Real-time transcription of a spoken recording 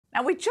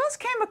Now, we just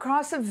came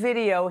across a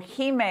video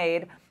he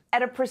made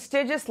at a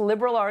prestigious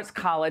liberal arts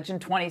college in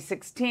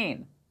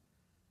 2016.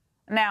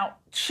 Now,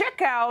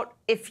 check out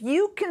if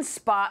you can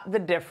spot the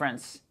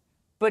difference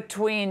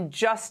between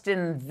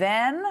Justin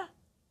then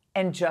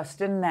and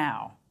Justin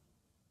now.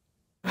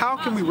 How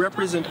can we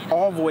represent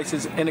all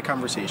voices in a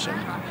conversation?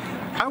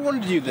 I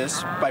wanted to do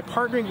this by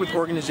partnering with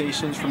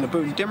organizations from the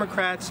Bowdoin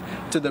Democrats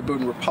to the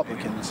Bowdoin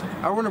Republicans.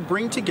 I want to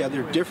bring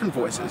together different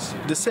voices,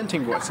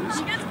 dissenting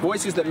voices,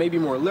 voices that may be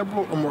more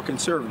liberal or more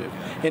conservative,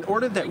 in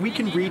order that we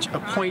can reach a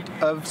point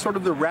of sort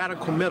of the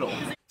radical middle.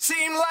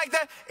 Seemed like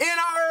the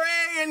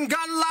NRA and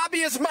gun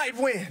lobbyists might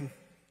win.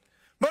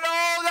 But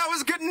oh, that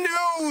was good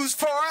news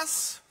for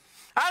us.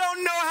 I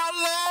don't know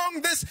how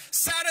long this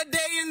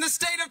Saturday in the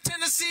state of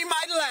Tennessee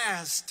might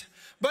last.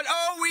 But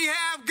oh, we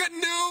have good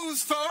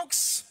news,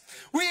 folks.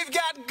 We've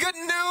got good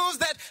news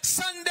that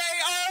Sunday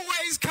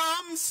always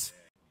comes.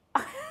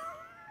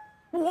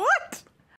 What?